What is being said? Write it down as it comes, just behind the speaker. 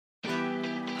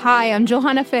Hi, I'm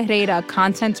Johanna Ferreira,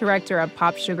 content director at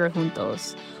Pop Sugar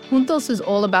Juntos. Juntos is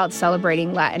all about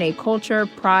celebrating Latinx culture,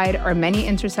 pride, our many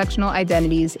intersectional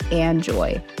identities, and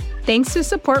joy. Thanks to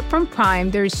support from Prime,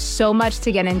 there's so much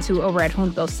to get into over at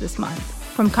Juntos this month.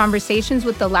 From conversations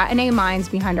with the Latinx minds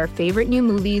behind our favorite new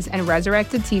movies and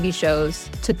resurrected TV shows,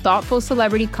 to thoughtful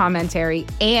celebrity commentary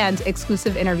and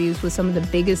exclusive interviews with some of the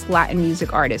biggest Latin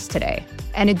music artists today.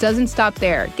 And it doesn't stop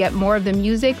there. Get more of the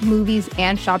music, movies,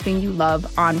 and shopping you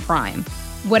love on Prime.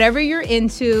 Whatever you're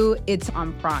into, it's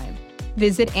on Prime.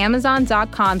 Visit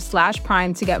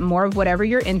Amazon.com/Prime to get more of whatever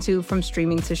you're into, from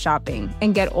streaming to shopping.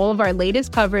 And get all of our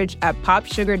latest coverage at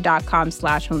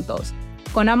popsugar.com/juntos.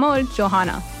 Con amor,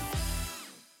 Johanna.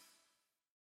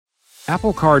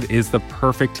 Apple Card is the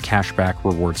perfect cashback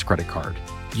rewards credit card.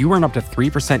 You earn up to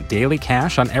 3% daily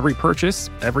cash on every purchase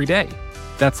every day.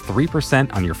 That's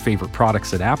 3% on your favorite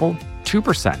products at Apple,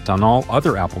 2% on all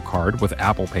other Apple Card with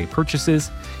Apple Pay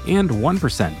purchases, and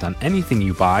 1% on anything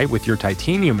you buy with your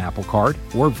titanium Apple Card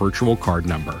or virtual card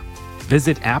number.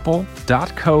 Visit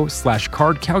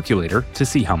apple.co/card calculator to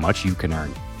see how much you can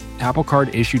earn. Apple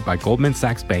Card issued by Goldman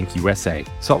Sachs Bank USA,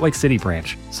 Salt Lake City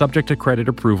branch, subject to credit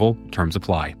approval, terms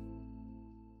apply.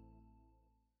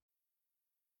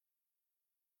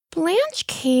 Blanche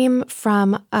came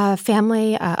from a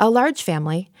family, a large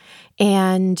family,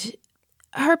 and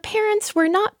her parents were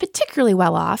not particularly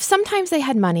well off. Sometimes they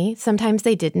had money, sometimes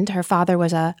they didn't. Her father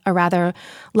was a rather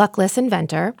luckless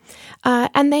inventor,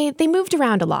 and they moved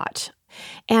around a lot.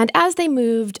 And as they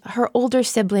moved, her older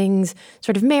siblings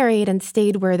sort of married and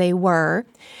stayed where they were.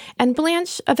 And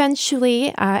Blanche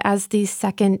eventually, as the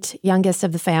second youngest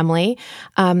of the family,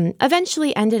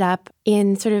 eventually ended up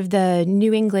in sort of the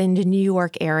New England, New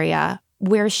York area,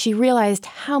 where she realized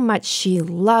how much she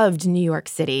loved New York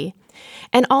City,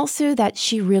 and also that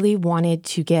she really wanted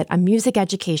to get a music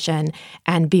education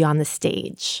and be on the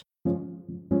stage.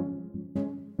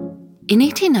 In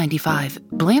 1895,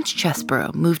 Blanche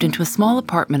Chesborough moved into a small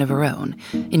apartment of her own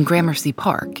in Gramercy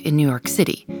Park in New York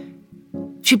City.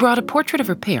 She brought a portrait of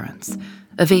her parents,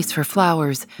 a vase for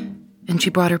flowers, and she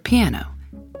brought her piano.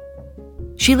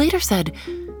 She later said,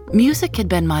 "Music had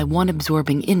been my one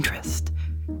absorbing interest."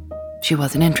 She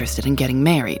wasn't interested in getting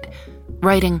married,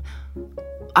 writing,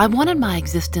 "I wanted my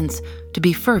existence to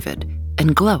be fervid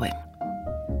and glowing."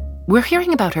 We're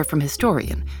hearing about her from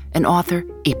historian and author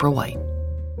April White.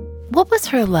 What was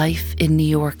her life in New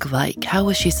York like? How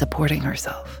was she supporting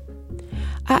herself?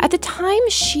 At the time,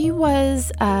 she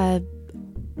was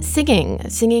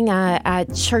singing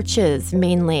at churches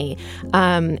mainly,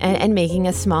 and making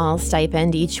a small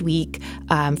stipend each week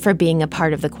for being a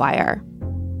part of the choir.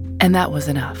 And that was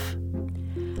enough?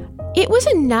 It was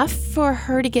enough for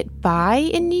her to get by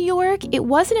in New York. It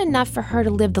wasn't enough for her to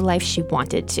live the life she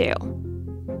wanted to.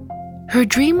 Her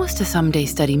dream was to someday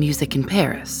study music in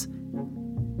Paris.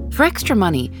 For extra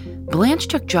money, Blanche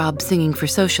took jobs singing for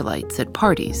socialites at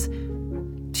parties.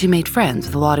 She made friends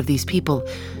with a lot of these people,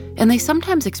 and they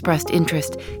sometimes expressed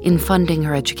interest in funding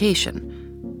her education.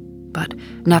 But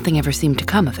nothing ever seemed to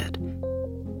come of it.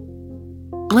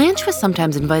 Blanche was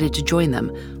sometimes invited to join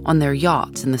them on their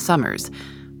yachts in the summers,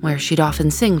 where she'd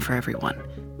often sing for everyone.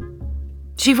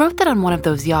 She wrote that on one of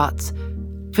those yachts,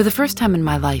 "For the first time in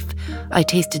my life, I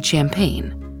tasted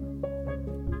champagne."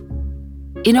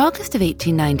 In August of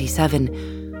 1897,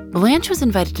 Blanche was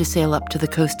invited to sail up to the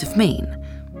coast of Maine.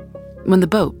 When the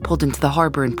boat pulled into the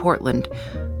harbor in Portland,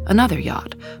 another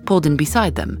yacht pulled in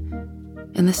beside them,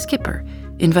 and the skipper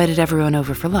invited everyone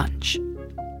over for lunch.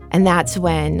 And that's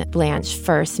when Blanche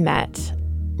first met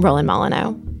Roland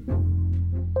Molyneux.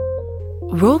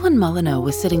 Roland Molyneux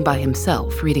was sitting by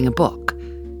himself reading a book.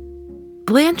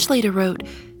 Blanche later wrote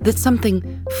that something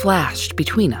flashed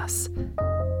between us,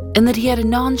 and that he had a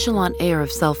nonchalant air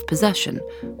of self-possession,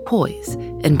 poise,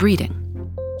 and breeding.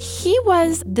 He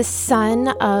was the son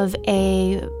of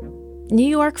a New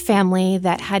York family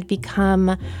that had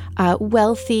become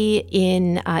wealthy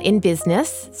in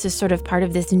business, so sort of part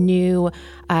of this new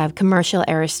commercial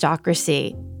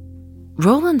aristocracy.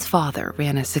 Roland's father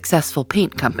ran a successful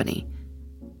paint company,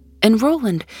 and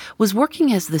Roland was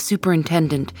working as the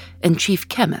superintendent and chief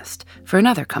chemist for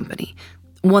another company,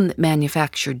 one that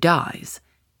manufactured dyes.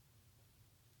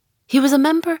 He was a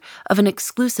member of an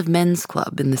exclusive men's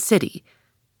club in the city,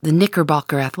 the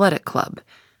Knickerbocker Athletic Club.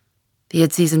 He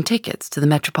had season tickets to the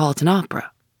Metropolitan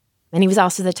Opera. And he was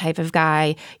also the type of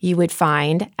guy you would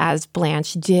find, as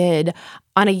Blanche did,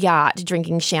 on a yacht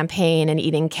drinking champagne and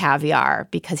eating caviar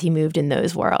because he moved in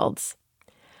those worlds.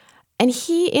 And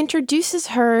he introduces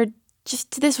her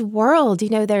just to this world.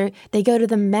 They go to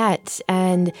the Met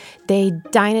and they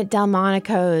dine at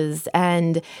Delmonico's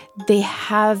and they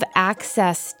have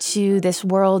access to this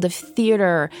world of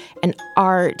theater and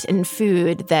art and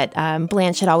food that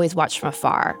Blanche had always watched from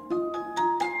afar.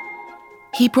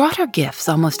 He brought her gifts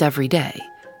almost every day,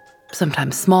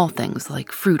 sometimes small things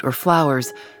like fruit or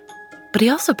flowers, but he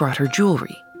also brought her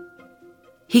jewelry.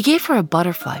 He gave her a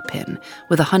butterfly pin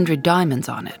with 100 diamonds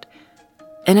on it,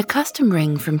 and a custom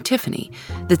ring from Tiffany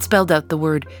that spelled out the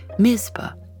word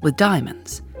Mizpah with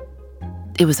diamonds.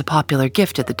 It was a popular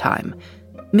gift at the time.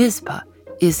 Mizpah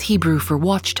is Hebrew for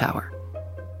watchtower.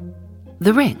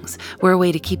 The rings were a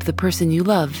way to keep the person you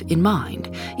love in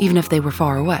mind, even if they were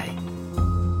far away.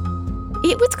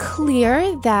 It was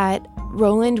clear that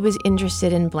Roland was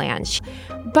interested in Blanche,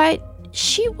 but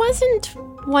she wasn't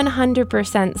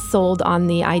 100% sold on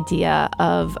the idea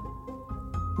of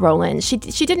Roland. She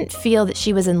didn't feel that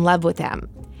she was in love with him.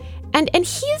 And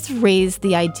he's raised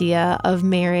the idea of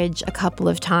marriage a couple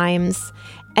of times,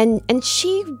 and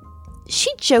she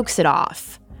jokes it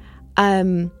off.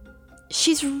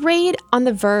 She's right on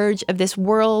the verge of this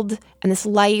world and this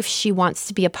life she wants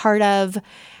to be a part of.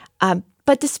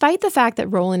 But despite the fact that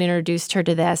Roland introduced her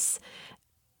to this,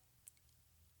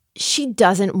 she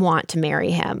doesn't want to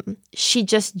marry him. She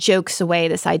just jokes away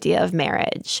this idea of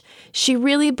marriage. She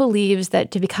really believes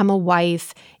that to become a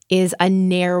wife is a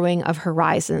narrowing of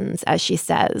horizons, as she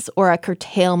says, or a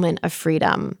curtailment of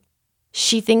freedom.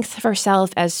 She thinks of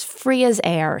herself as free as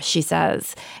air, she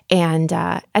says, and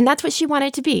that's what she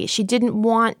wanted to be. She didn't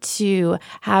want to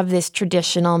have this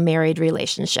traditional married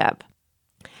relationship.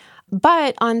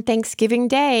 But on Thanksgiving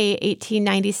Day,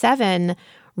 1897,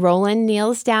 Roland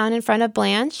kneels down in front of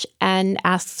Blanche and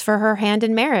asks for her hand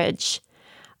in marriage.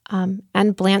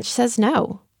 And Blanche says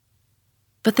no.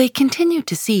 But they continued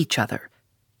to see each other.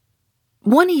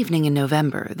 One evening in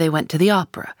November, they went to the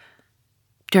opera.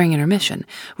 During intermission,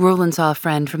 Roland saw a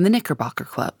friend from the Knickerbocker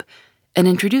Club and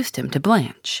introduced him to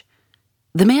Blanche.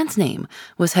 The man's name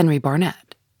was Henry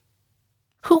Barnett.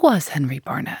 Who was Henry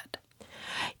Barnett?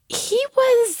 He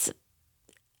was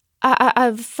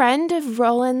a friend of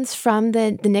Roland's from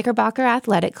the Knickerbocker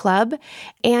Athletic Club,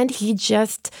 and he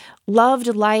just loved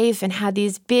life and had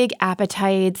these big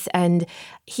appetites, and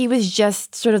he was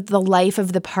just sort of the life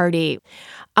of the party.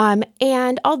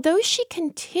 And although she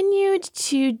continued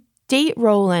to date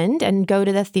Roland and go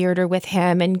to the theater with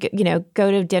him and, go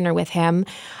to dinner with him,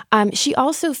 she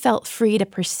also felt free to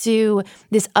pursue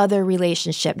this other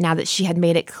relationship now that she had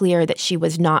made it clear that she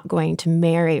was not going to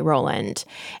marry Roland.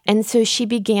 And so she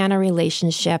began a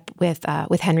relationship with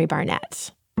Henry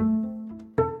Barnett.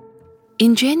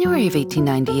 In January of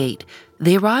 1898,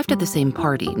 they arrived at the same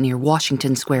party near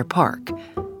Washington Square Park.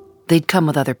 They'd come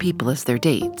with other people as their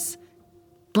dates.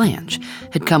 Blanche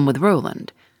had come with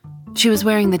Roland. She was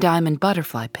wearing the diamond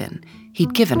butterfly pin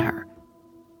he'd given her.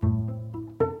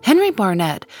 Henry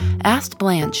Barnett asked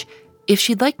Blanche if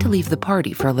she'd like to leave the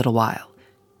party for a little while.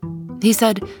 He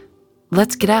said,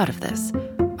 "Let's get out of this.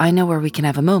 I know where we can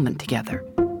have a moment together."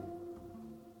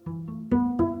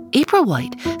 April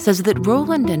White says that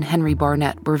Roland and Henry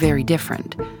Barnett were very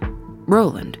different.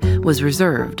 Roland was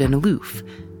reserved and aloof.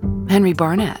 Henry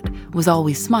Barnett was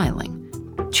always smiling,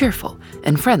 cheerful,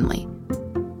 and friendly.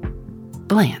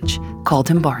 Blanche called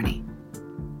him Barney.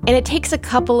 And it takes a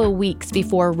couple of weeks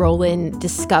before Roland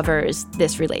discovers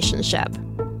this relationship.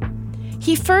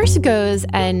 He first goes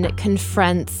and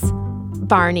confronts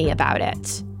Barney about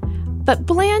it. But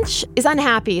Blanche is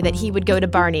unhappy that he would go to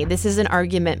Barney. This is an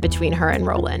argument between her and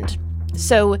Roland.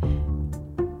 So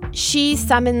she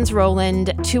summons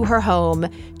Roland to her home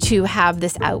to have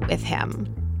this out with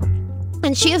him.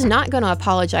 And she is not going to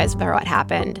apologize for what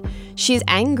happened. She's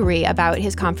angry about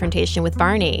his confrontation with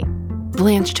Barney.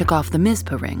 Blanche took off the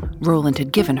Mizpah ring Roland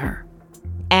had given her.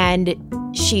 And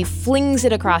she flings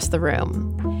it across the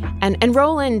room. And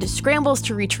Roland scrambles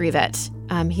to retrieve it.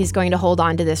 He's going to hold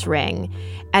on to this ring.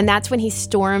 And that's when he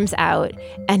storms out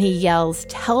and he yells,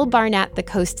 "Tell Barnett the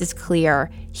coast is clear.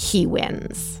 He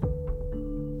wins."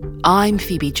 I'm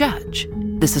Phoebe Judge.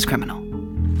 This is Criminal.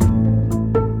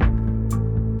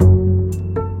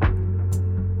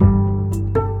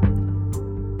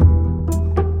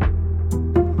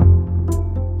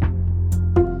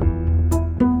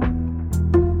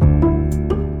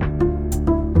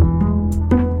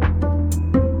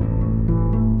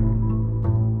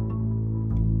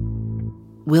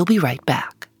 We'll be right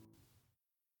back.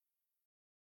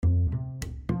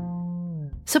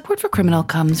 Support for Criminal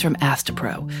comes from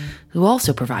Astapro, who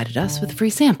also provided us with free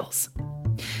samples.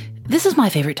 This is my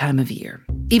favorite time of year,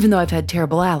 even though I've had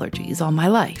terrible allergies all my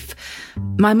life.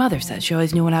 My mother said she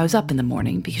always knew when I was up in the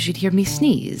morning because she'd hear me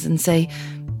sneeze and say,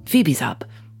 "Phoebe's up."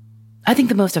 I think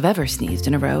the most I've ever sneezed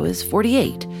in a row is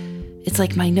 48. It's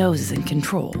like my nose is in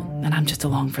control, and I'm just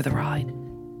along for the ride.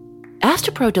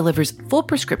 Astepro delivers full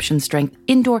prescription strength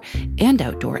indoor and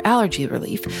outdoor allergy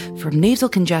relief from nasal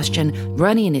congestion,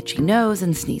 runny and itchy nose,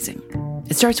 and sneezing.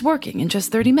 It starts working in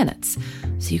just 30 minutes,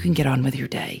 so you can get on with your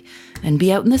day and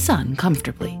be out in the sun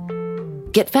comfortably.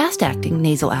 Get fast-acting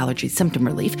nasal allergy symptom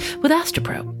relief with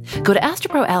Astepro. Go to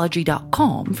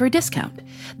asteproallergy.com for a discount.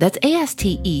 That's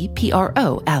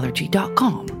ASTEPRO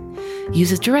allergy.com.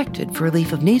 Use as directed for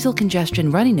relief of nasal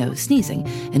congestion, runny nose, sneezing,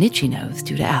 and itchy nose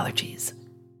due to allergies.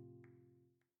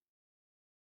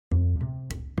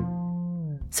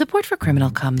 Support for Criminal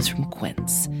comes from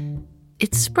Quince.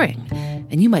 It's spring,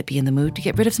 and you might be in the mood to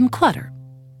get rid of some clutter.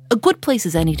 A good place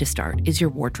as any to start is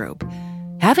your wardrobe.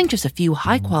 Having just a few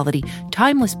high-quality,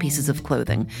 timeless pieces of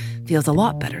clothing feels a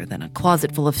lot better than a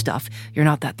closet full of stuff you're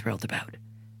not that thrilled about.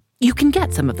 You can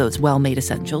get some of those well-made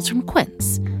essentials from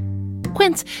Quince.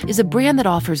 Quince is a brand that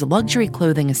offers luxury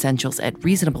clothing essentials at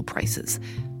reasonable prices.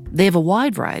 They have a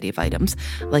wide variety of items,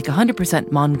 like 100%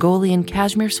 Mongolian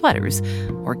cashmere sweaters,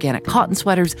 organic cotton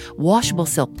sweaters, washable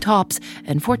silk tops,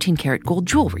 and 14-karat gold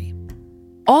jewelry.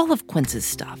 All of Quince's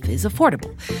stuff is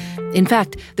affordable. In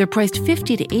fact, they're priced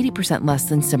 50 to 80% less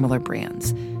than similar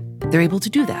brands. They're able to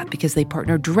do that because they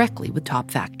partner directly with top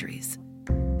factories.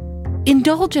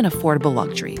 Indulge in affordable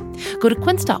luxury. Go to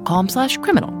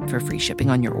quince.com/criminal for free shipping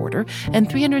on your order and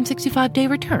 365-day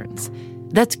returns.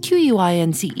 That's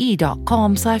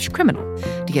QUINCE.com/criminal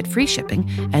to get free shipping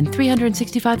and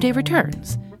 365-day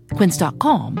returns.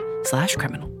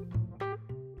 Quince.com/criminal.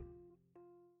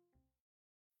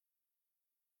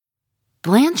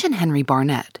 Blanche and Henry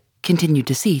Barnett continued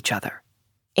to see each other.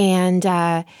 And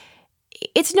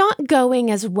it's not going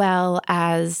as well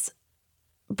as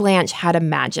Blanche had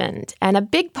imagined. And a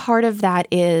big part of that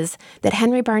is that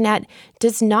Henry Barnett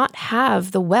does not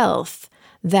have the wealth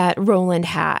that Roland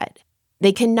had.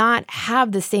 They cannot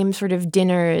have the same sort of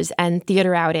dinners and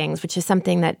theater outings, which is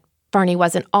something that Barney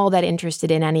wasn't all that interested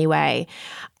in anyway.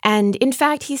 And in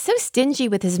fact, he's so stingy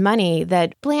with his money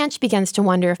that Blanche begins to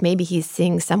wonder if maybe he's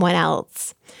seeing someone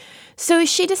else. So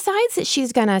she decides that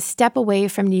she's going to step away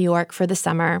from New York for the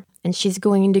summer, and she's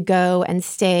going to go and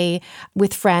stay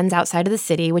with friends outside of the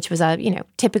city, which was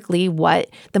typically what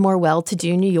the more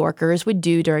well-to-do New Yorkers would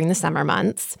do during the summer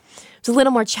months. It was a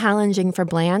little more challenging for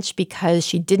Blanche because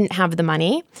she didn't have the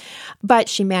money, but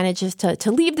she manages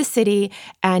to leave the city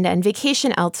and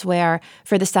vacation elsewhere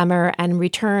for the summer and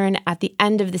return at the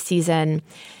end of the season.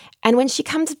 And when she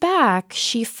comes back,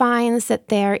 she finds that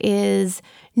there is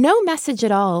no message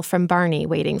at all from Barney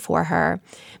waiting for her,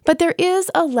 but there is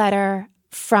a letter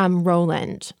from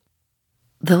Roland.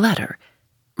 The letter,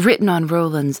 written on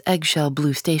Roland's eggshell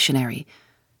blue stationery,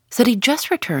 said he'd just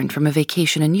returned from a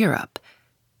vacation in Europe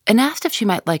and asked if she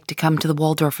might like to come to the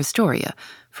Waldorf Astoria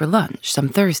for lunch some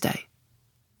Thursday.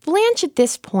 Blanche at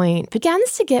this point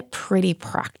begins to get pretty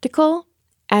practical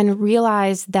and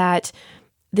realize that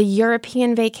the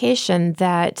European vacation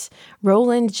that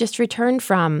Roland just returned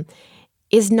from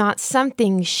is not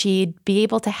something she'd be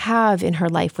able to have in her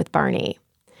life with Barney.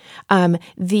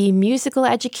 The musical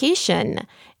education,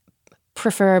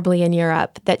 preferably in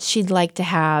Europe, that she'd like to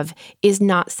have is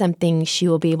not something she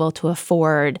will be able to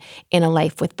afford in a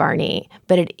life with Barney,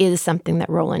 but it is something that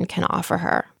Roland can offer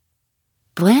her.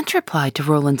 Blanche replied to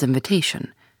Roland's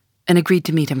invitation and agreed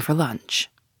to meet him for lunch.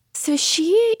 So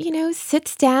she,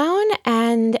 sits down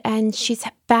and she's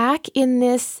back in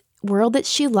this world that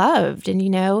she loved.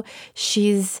 And,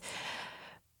 she's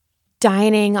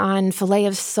dining on filet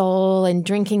of sole and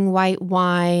drinking white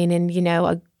wine and,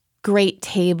 a great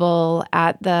table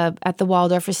at the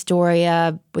Waldorf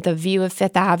Astoria with a view of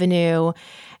Fifth Avenue.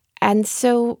 And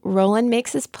so Roland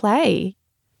makes his play.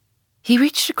 He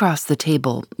reached across the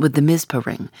table with the Mizpah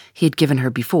ring he had given her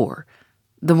before,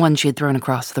 the one she had thrown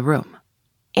across the room.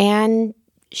 And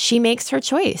she makes her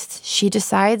choice. She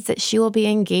decides that she will be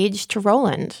engaged to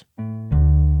Roland.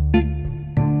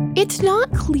 It's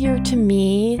not clear to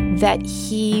me that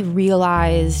he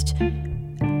realized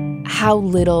how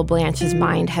little Blanche's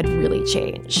mind had really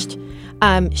changed.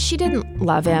 She didn't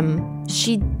love him.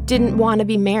 She didn't want to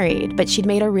be married, but she'd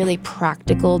made a really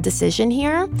practical decision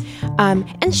here.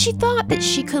 And she thought that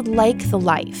she could like the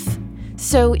life.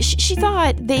 So she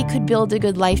thought they could build a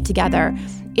good life together.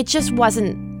 It just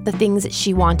wasn't the things that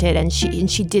she wanted, and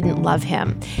she didn't love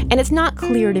him. And it's not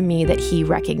clear to me that he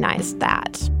recognized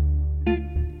that.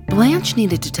 Blanche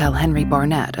needed to tell Henry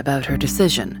Barnett about her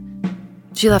decision.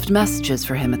 She left messages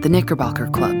for him at the Knickerbocker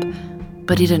Club,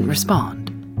 but he didn't respond.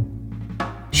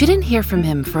 She didn't hear from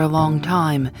him for a long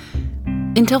time,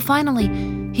 until finally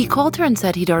he called her and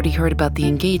said he'd already heard about the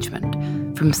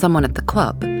engagement from someone at the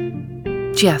club.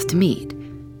 She asked to meet,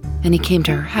 and he came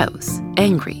to her house,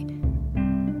 angry.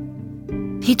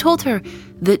 He told her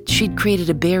that she'd created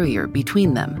a barrier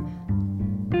between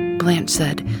them. Blanche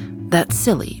said, "That's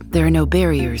silly. There are no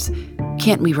barriers.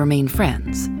 Can't we remain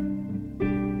friends?"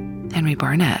 Henry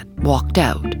Barnett walked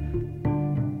out.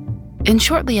 And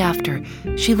shortly after,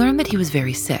 she learned that he was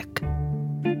very sick.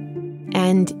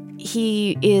 And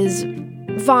he is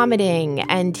vomiting,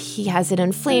 and he has an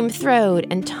inflamed throat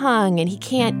and tongue, and he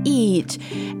can't eat.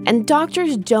 And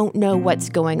doctors don't know what's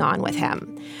going on with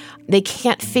him. They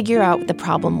can't figure out what the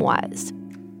problem was.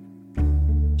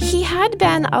 He had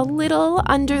been a little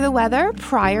under the weather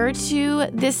prior to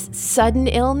this sudden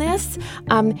illness.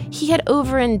 He had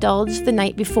overindulged the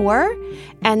night before,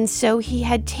 and so he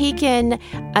had taken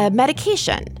a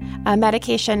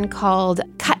medication called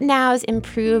Cutnow's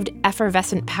Improved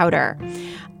Effervescent Powder.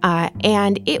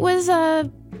 And it was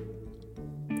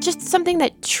just something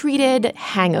that treated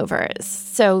hangovers.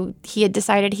 So he had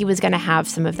decided he was going to have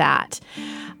some of that.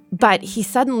 But he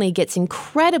suddenly gets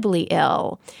incredibly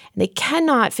ill. They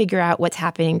cannot figure out what's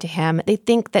happening to him. They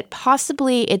think that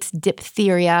possibly it's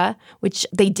diphtheria, which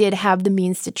they did have the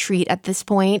means to treat at this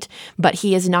point, but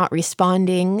he is not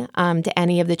responding to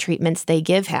any of the treatments they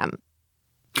give him.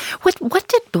 What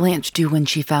did Blanche do when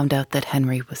she found out that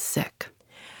Henry was sick?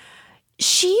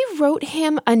 She wrote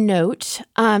him a note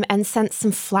and sent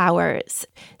some flowers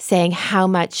saying how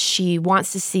much she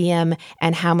wants to see him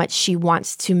and how much she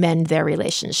wants to mend their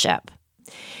relationship.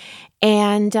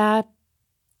 And a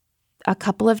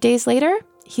couple of days later,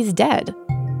 he's dead.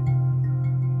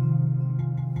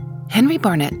 Henry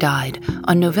Barnett died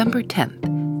on November 10th,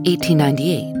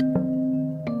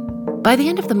 1898. By the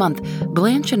end of the month,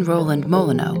 Blanche and Roland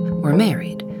Molyneux were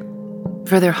married.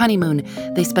 For their honeymoon,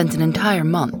 they spent an entire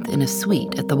month in a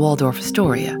suite at the Waldorf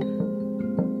Astoria.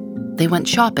 They went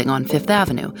shopping on Fifth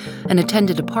Avenue and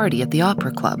attended a party at the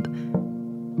Opera Club.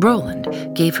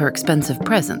 Roland gave her expensive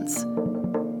presents.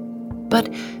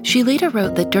 But she later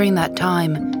wrote that during that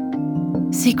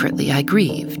time, secretly I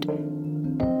grieved.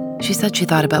 She said she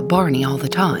thought about Barney all the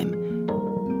time.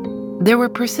 There were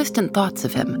persistent thoughts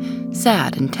of him,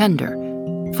 sad and tender,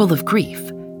 full of grief.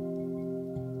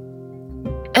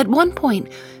 At one point,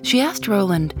 she asked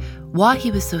Roland why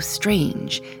he was so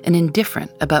strange and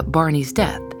indifferent about Barney's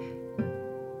death.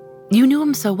 "You knew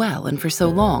him so well and for so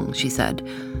long," she said.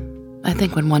 "I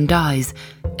think when one dies,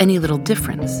 any little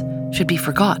difference should be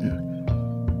forgotten."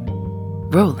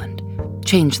 Roland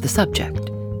changed the subject.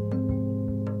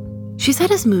 She said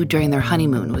his mood during their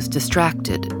honeymoon was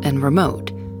distracted and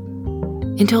remote,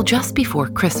 until just before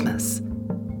Christmas.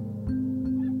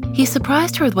 He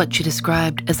surprised her with what she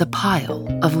described as a pile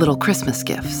of little Christmas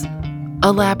gifts,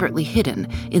 elaborately hidden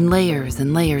in layers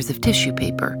and layers of tissue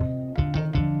paper.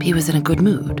 He was in a good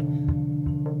mood.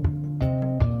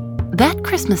 That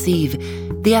Christmas Eve,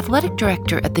 the athletic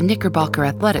director at the Knickerbocker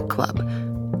Athletic Club,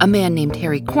 a man named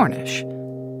Harry Cornish,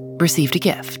 received a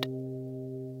gift.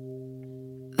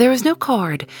 There was no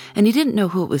card, and he didn't know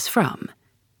who it was from.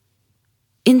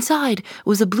 Inside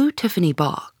was a blue Tiffany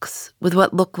box with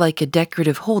what looked like a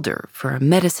decorative holder for a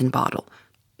medicine bottle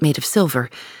made of silver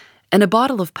and a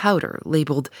bottle of powder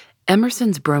labeled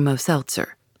Emerson's Bromo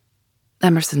Seltzer.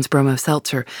 Emerson's Bromo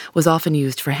Seltzer was often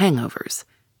used for hangovers.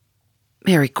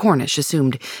 Harry Cornish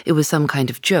assumed it was some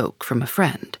kind of joke from a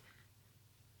friend.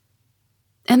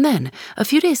 And then, a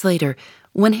few days later,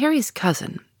 when Harry's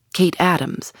cousin, Kate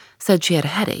Adams, said she had a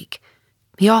headache,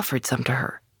 he offered some to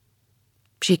her.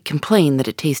 She complained that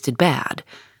it tasted bad.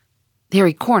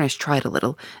 Harry Cornish tried a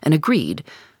little and agreed,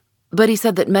 but he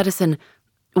said that medicine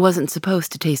wasn't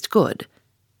supposed to taste good.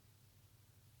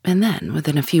 And then,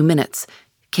 within a few minutes,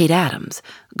 Kate Adams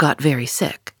got very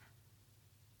sick.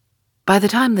 By the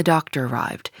time the doctor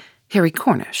arrived, Harry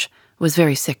Cornish was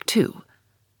very sick too.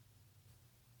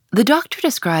 The doctor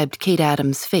described Kate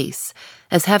Adams' face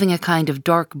as having a kind of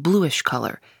dark bluish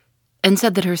color and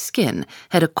said that her skin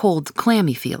had a cold,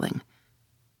 clammy feeling.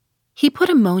 He put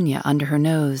ammonia under her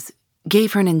nose,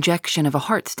 gave her an injection of a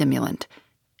heart stimulant,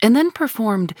 and then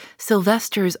performed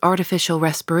Sylvester's artificial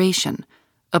respiration,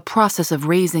 a process of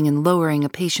raising and lowering a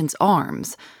patient's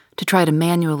arms to try to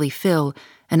manually fill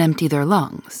and empty their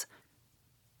lungs.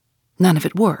 None of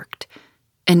it worked,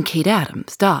 and Kate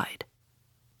Adams died.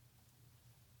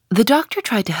 The doctor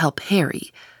tried to help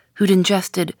Harry, who'd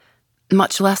ingested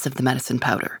much less of the medicine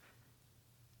powder.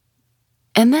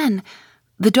 And then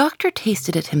the doctor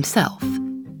tasted it himself.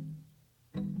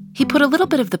 He put a little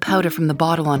bit of the powder from the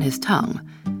bottle on his tongue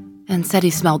and said he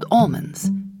smelled almonds.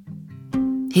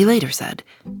 He later said,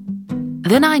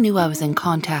 "Then I knew I was in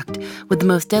contact with the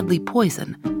most deadly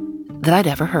poison that I'd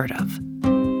ever heard of."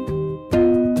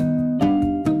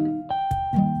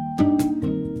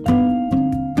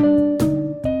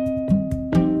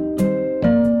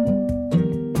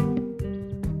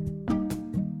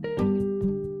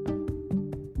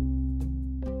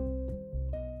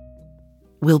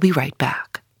 We'll be right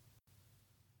back.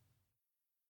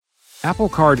 Apple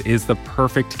Card is the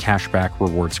perfect cashback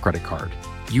rewards credit card.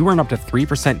 You earn up to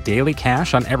 3% daily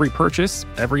cash on every purchase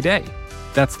every day.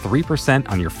 That's 3%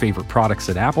 on your favorite products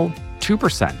at Apple,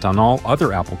 2% on all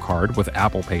other Apple Card with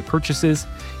Apple Pay purchases,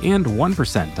 and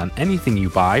 1% on anything you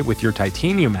buy with your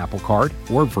titanium Apple Card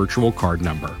or virtual card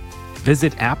number.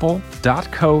 Visit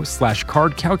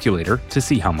apple.co/card calculator to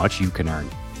see how much you can earn.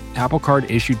 Apple Card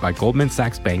issued by Goldman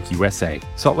Sachs Bank USA,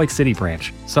 Salt Lake City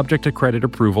branch, subject to credit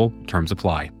approval, terms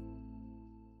apply.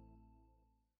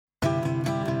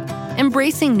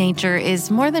 Embracing nature is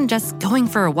more than just going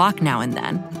for a walk now and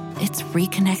then. It's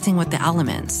reconnecting with the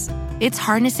elements. It's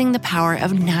harnessing the power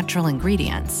of natural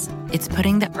ingredients. It's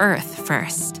putting the earth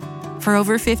first. For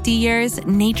over 50 years,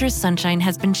 Nature's Sunshine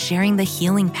has been sharing the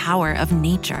healing power of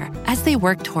nature as they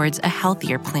work towards a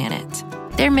healthier planet.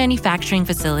 Their manufacturing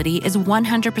facility is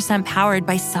 100% powered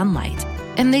by sunlight,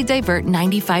 and they divert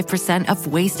 95% of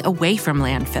waste away from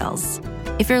landfills.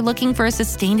 If you're looking for a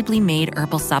sustainably made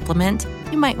herbal supplement,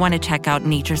 you might want to check out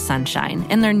Nature's Sunshine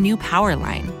and their new Power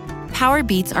line. Power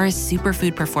Beats are a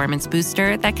superfood performance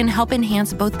booster that can help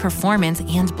enhance both performance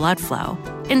and blood flow.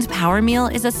 And Power Meal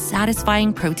is a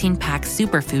satisfying protein-packed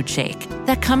superfood shake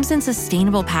that comes in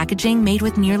sustainable packaging made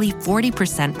with nearly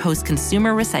 40%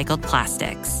 post-consumer recycled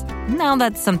plastics. Now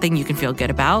that's something you can feel good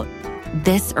about.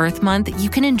 This Earth Month, you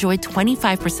can enjoy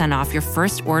 25% off your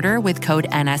first order with code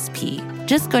NSP.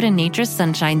 Just go to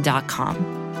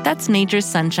naturesunshine.com. That's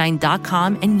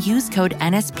naturesunshine.com and use code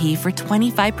NSP for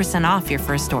 25% off your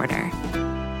first order.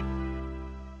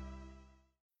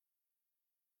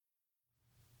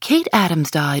 Kate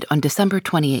Adams died on December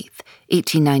 28,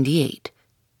 1898.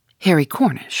 Harry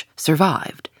Cornish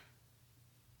survived.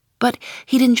 But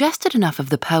he'd ingested enough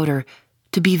of the powder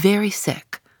to be very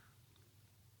sick.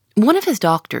 One of his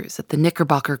doctors at the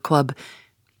Knickerbocker Club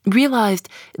realized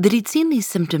that he'd seen these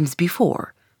symptoms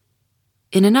before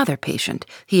in another patient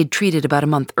he had treated about a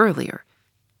month earlier,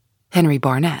 Henry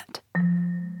Barnett.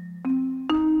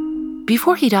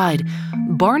 Before he died,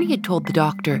 Barney had told the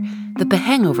doctor that the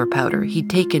hangover powder he'd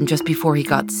taken just before he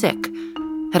got sick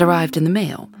had arrived in the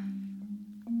mail.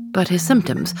 But his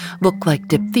symptoms looked like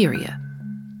diphtheria,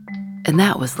 and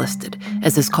that was listed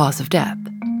as his cause of death.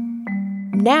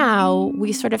 Now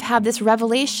we sort of have this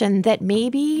revelation that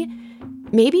maybe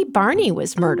Barney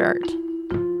was murdered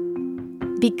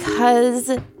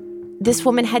because this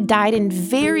woman had died in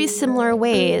very similar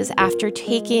ways after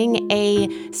taking a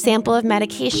sample of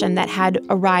medication that had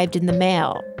arrived in the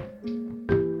mail.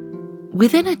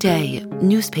 Within a day,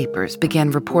 newspapers began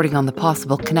reporting on the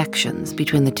possible connections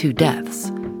between the two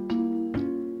deaths.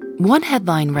 One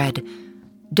headline read,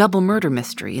 "Double murder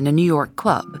mystery in a New York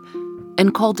club,"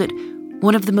 and called it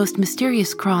one of the most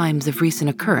mysterious crimes of recent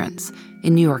occurrence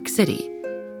in New York City.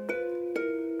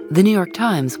 The New York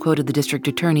Times quoted the district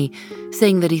attorney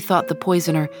saying that he thought the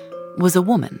poisoner was a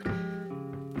woman.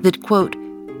 That, quote,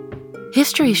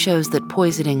 "History shows that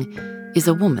poisoning is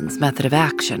a woman's method of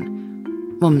action.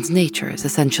 Woman's nature is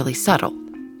essentially subtle."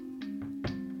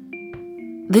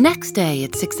 The next day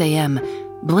at 6 a.m.,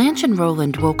 Blanche and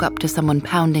Roland woke up to someone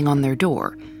pounding on their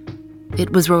door.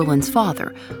 It was Roland's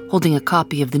father, holding a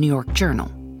copy of the New York Journal.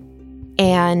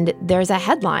 And there's a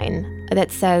headline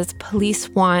that says, "Police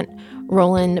want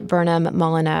Roland Burnham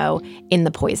Molyneux in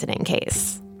the poisoning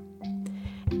case."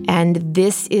 And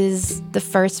this is the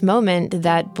first moment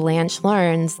that Blanche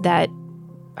learns that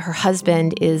her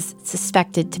husband is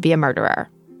suspected to be a murderer.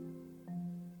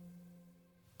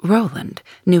 Roland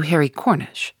knew Harry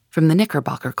Cornish from the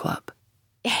Knickerbocker Club.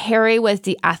 Harry was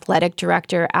the athletic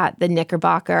director at the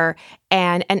Knickerbocker,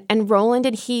 and Roland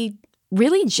and he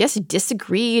really just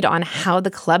disagreed on how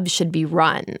the club should be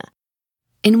run.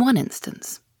 In one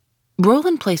instance,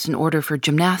 Roland placed an order for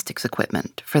gymnastics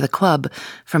equipment for the club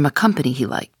from a company he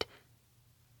liked.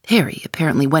 Harry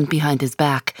apparently went behind his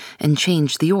back and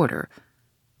changed the order,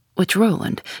 which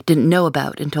Roland didn't know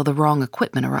about until the wrong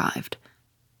equipment arrived.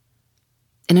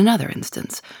 In another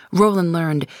instance, Roland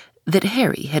learned that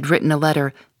Harry had written a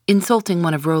letter insulting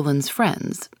one of Roland's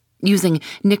friends using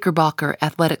Knickerbocker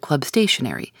Athletic Club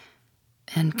stationery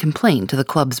and complained to the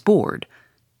club's board.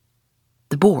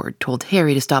 The board told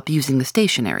Harry to stop using the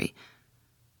stationery.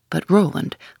 but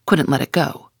Roland couldn't let it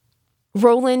go.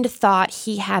 Roland thought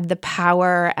he had the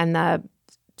power and the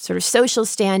sort of social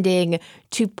standing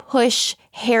to push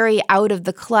Harry out of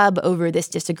the club over this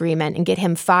disagreement and get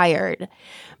him fired.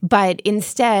 But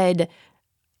instead,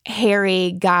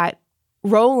 Harry got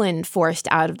Roland forced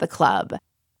out of the club.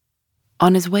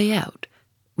 On his way out,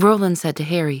 Roland said to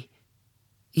Harry,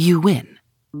 "You win."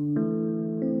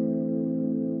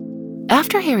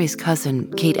 After Harry's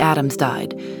cousin, Kate Adams,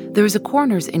 died, there was a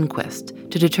coroner's inquest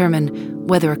to determine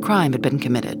whether a crime had been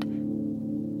committed.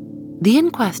 The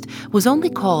inquest was only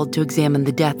called to examine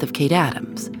the death of Kate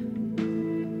Adams.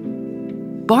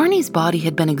 Barney's body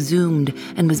had been exhumed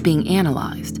and was being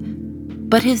analyzed,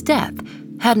 but his death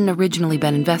hadn't originally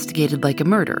been investigated like a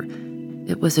murder.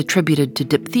 It was attributed to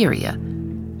diphtheria.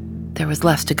 There was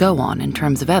less to go on in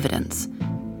terms of evidence.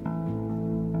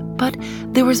 But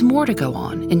there was more to go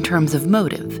on in terms of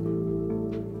motive.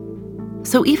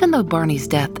 So even though Barney's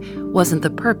death wasn't the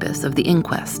purpose of the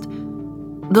inquest,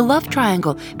 the love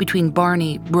triangle between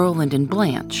Barney, Roland, and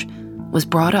Blanche was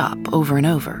brought up over and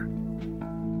over.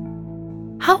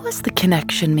 How was the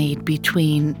connection made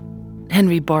between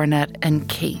Henry Barnett and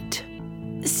Kate?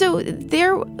 So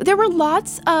there were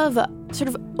lots of sort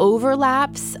of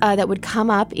overlaps that would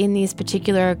come up in these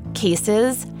particular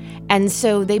cases. And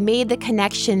so they made the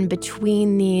connection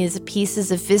between these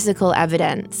pieces of physical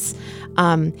evidence.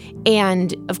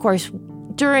 And, of course,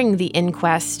 during the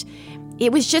inquest,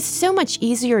 it was just so much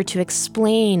easier to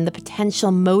explain the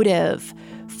potential motive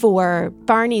for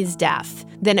Barney's death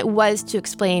than it was to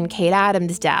explain Kate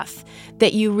Adams' death,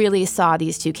 that you really saw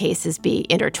these two cases be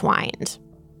intertwined.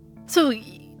 So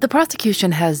the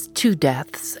prosecution has two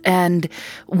deaths, and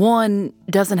one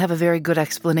doesn't have a very good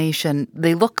explanation.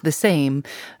 They look the same,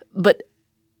 but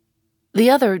the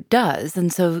other does,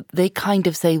 and so they kind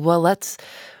of say, well, let's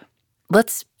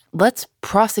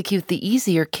prosecute the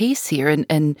easier case here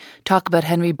and talk about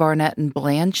Henry Barnett and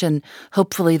Blanche, and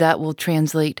hopefully that will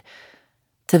translate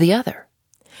to the other.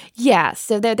 Yeah,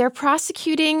 so they're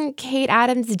prosecuting Kate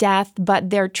Adams' death, but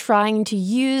they're trying to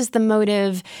use the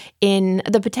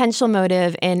potential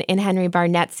motive in Henry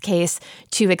Barnett's case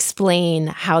to explain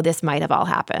how this might have all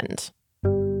happened.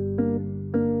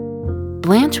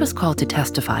 Blanche was called to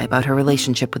testify about her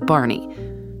relationship with Barney.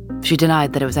 She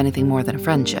denied that it was anything more than a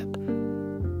friendship.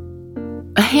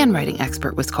 A handwriting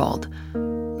expert was called.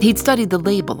 He'd studied the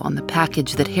label on the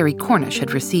package that Harry Cornish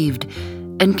had received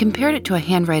and compared it to a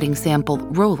handwriting sample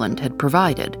Roland had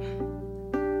provided.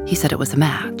 He said it was a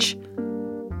match.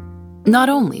 Not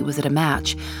only was it a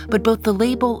match, but both the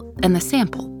label and the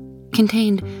sample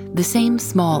contained the same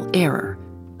small error.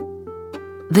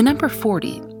 The number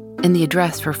 40 in the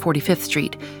address for 45th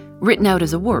Street, written out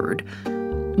as a word,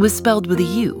 was spelled with a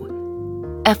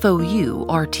U,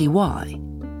 F-O-U-R-T-Y.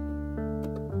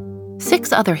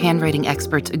 6 other handwriting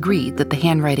experts agreed that the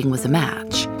handwriting was a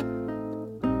match.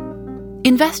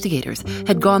 Investigators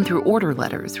had gone through order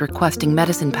letters requesting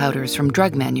medicine powders from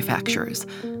drug manufacturers,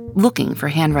 looking for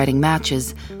handwriting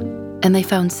matches, and they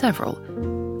found several,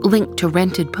 linked to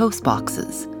rented post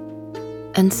boxes.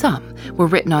 And some were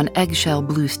written on eggshell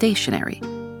blue stationery,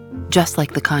 just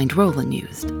like the kind Roland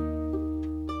used.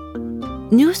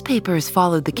 Newspapers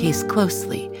followed the case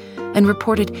closely and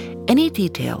reported any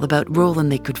detail about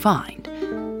Roland they could find,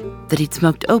 that he'd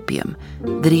smoked opium,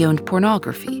 that he owned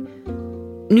pornography.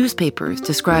 Newspapers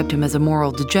described him as a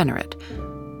moral degenerate,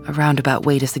 a roundabout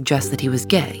way to suggest that he was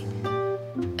gay,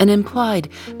 and implied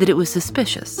that it was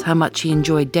suspicious how much he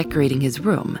enjoyed decorating his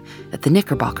room at the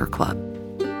Knickerbocker Club.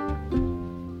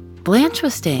 Blanche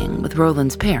was staying with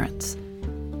Roland's parents.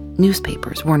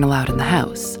 Newspapers weren't allowed in the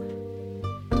house.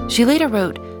 She later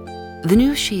wrote, "The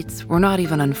news sheets were not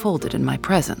even unfolded in my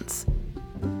presence."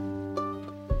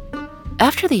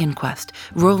 After the inquest,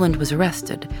 Roland was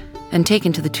arrested and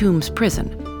taken to the Tombs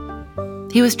prison.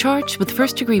 He was charged with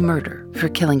first-degree murder for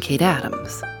killing Kate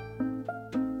Adams.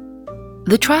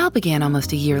 The trial began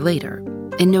almost a year later,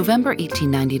 in November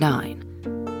 1899.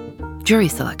 Jury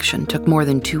selection took more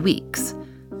than 2 weeks.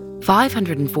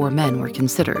 504 men were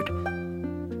considered.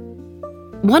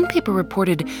 One paper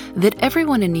reported that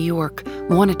everyone in New York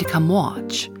wanted to come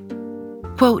watch.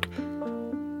 Quote,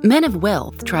 "Men of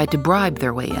wealth tried to bribe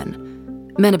their way in.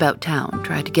 Men about town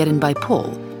tried to get in by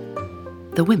pull.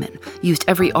 The women used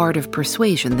every art of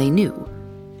persuasion they knew.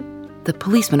 The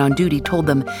policeman on duty told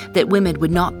them that women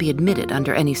would not be admitted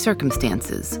under any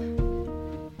circumstances.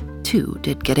 2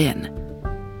 did get in.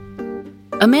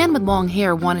 A man with long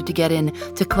hair wanted to get in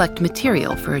to collect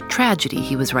material for a tragedy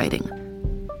he was writing.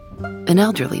 An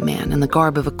elderly man in the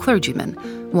garb of a clergyman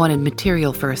wanted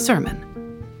material for a sermon.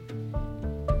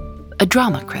 A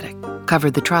drama critic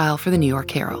covered the trial for the New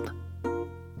York Herald.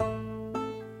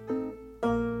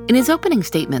 In his opening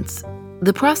statements,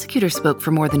 the prosecutor spoke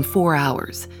for more than 4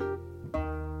 hours.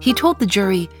 He told the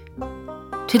jury,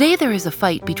 "Today there is a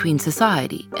fight between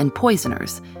society and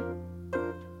poisoners.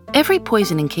 Every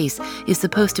poisoning case is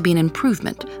supposed to be an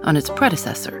improvement on its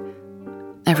predecessor.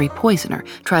 Every poisoner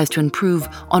tries to improve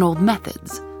on old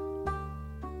methods.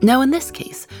 Now, in this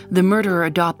case, the murderer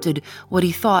adopted what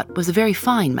he thought was a very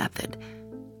fine method.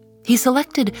 He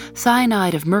selected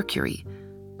cyanide of mercury,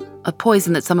 a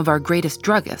poison that some of our greatest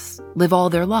druggists live all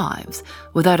their lives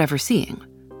without ever seeing."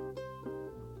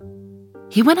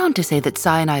 He went on to say that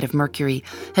cyanide of mercury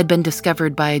had been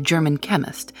discovered by a German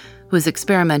chemist who was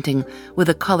experimenting with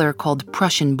a color called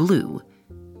Prussian blue.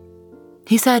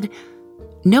 He said,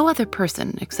 "No other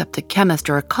person except a chemist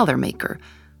or a color maker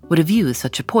would have used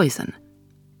such a poison."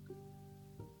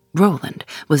 Roland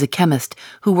was a chemist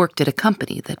who worked at a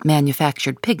company that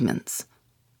manufactured pigments.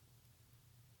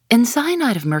 And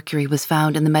cyanide of mercury was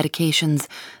found in the medications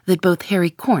that both Harry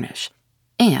Cornish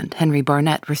and Henry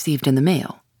Barnett received in the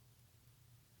mail.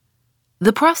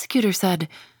 The prosecutor said,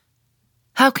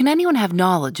 "How can anyone have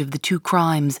knowledge of the two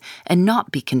crimes and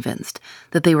not be convinced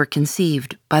that they were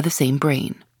conceived by the same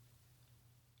brain?"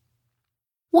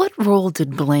 What role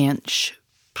did Blanche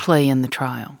play in the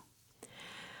trial?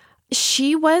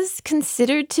 She was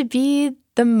considered to be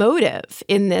the motive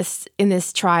in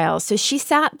this trial. So she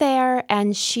sat there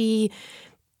and she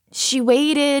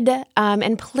waited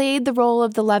and played the role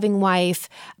of the loving wife,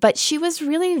 but she was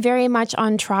really very much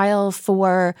on trial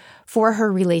for her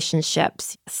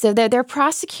relationships. So they're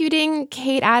prosecuting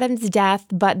Kate Adams' death,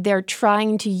 but they're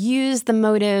trying to use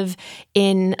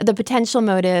the potential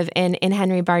motive in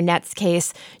Henry Barnett's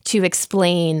case to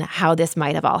explain how this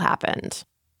might have all happened.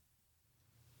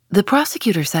 The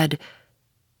prosecutor said,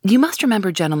 "You must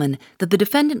remember, gentlemen, that the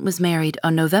defendant was married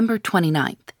on November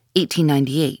 29th,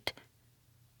 1898.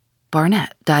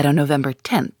 Barnett died on November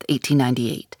 10th,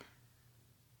 1898.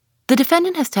 The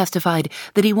defendant has testified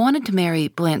that he wanted to marry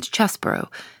Blanche Chesborough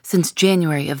since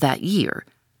January of that year.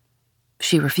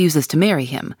 She refuses to marry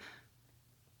him.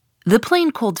 The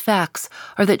plain cold facts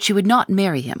are that she would not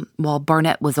marry him while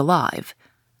Barnett was alive.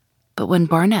 But when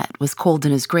Barnett was cold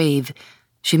in his grave,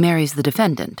 she marries the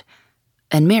defendant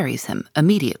and marries him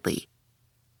immediately."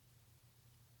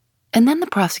 And then the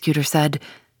prosecutor said,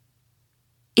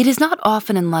 "It is not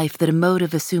often in life that a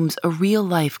motive assumes a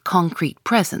real-life concrete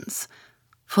presence,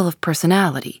 full of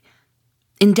personality,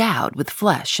 endowed with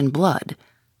flesh and blood."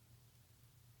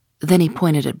 Then he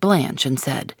pointed at Blanche and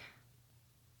said,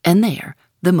 "And there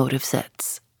the motive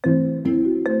sits."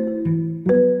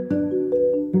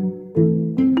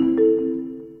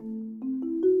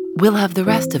 We'll have the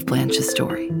rest of Blanche's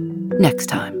story next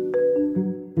time.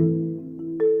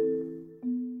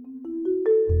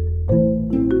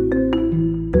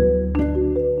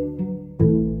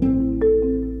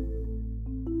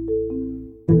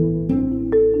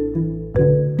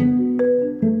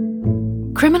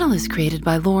 Criminal is created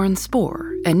by Lauren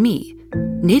Spohr and me.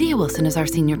 Nadia Wilson is our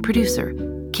senior producer.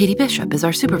 Katie Bishop is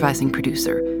our supervising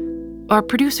producer. Our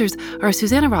producers are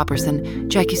Susanna Robertson,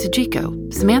 Jackie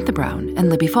Sujiko, Samantha Brown, and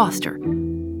Libby Foster.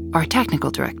 Our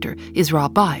technical director is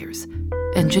Rob Byers.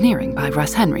 Engineering by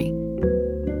Russ Henry.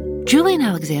 Julian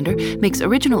Alexander makes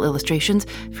original illustrations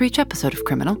for each episode of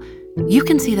Criminal. You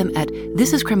can see them at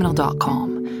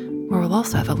thisiscriminal.com, where we'll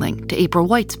also have a link to April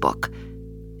White's book.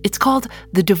 It's called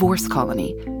The Divorce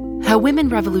Colony: How Women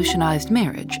Revolutionized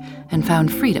Marriage and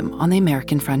Found Freedom on the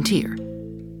American Frontier.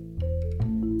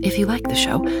 If you like the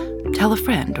show, tell a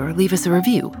friend or leave us a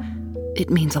review. It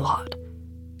means a lot.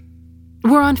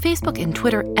 We're on Facebook and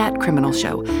Twitter at Criminal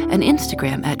Show and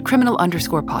Instagram at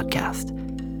Criminal_podcast.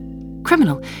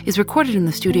 Criminal is recorded in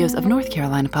the studios of North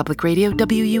Carolina Public Radio,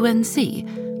 WUNC.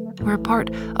 We're a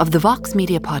part of the Vox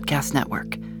Media Podcast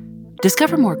Network.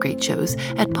 Discover more great shows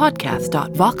at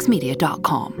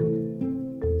podcast.voxmedia.com.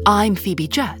 I'm Phoebe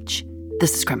Judge.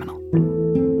 This is Criminal.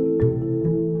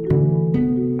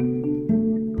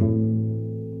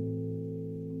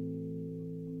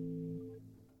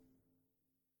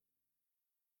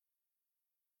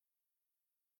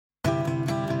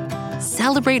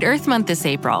 Celebrate Earth Month this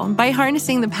April by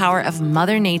harnessing the power of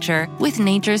Mother Nature with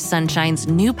Nature's Sunshine's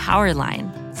new Power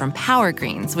line. From Power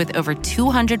Greens with over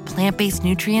 200 plant-based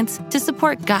nutrients to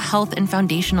support gut health and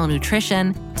foundational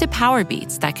nutrition, to Power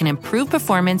Beets that can improve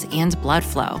performance and blood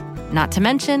flow. Not to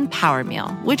mention Power Meal,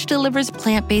 which delivers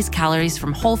plant-based calories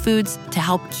from whole foods to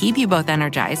help keep you both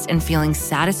energized and feeling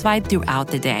satisfied throughout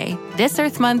the day. This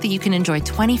Earth Month, you can enjoy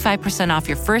 25% off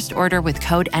your first order with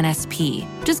code NSP.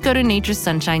 Just go to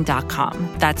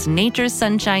naturesunshine.com. That's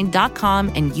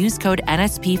naturesunshine.com and use code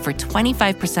NSP for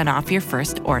 25% off your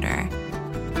first order.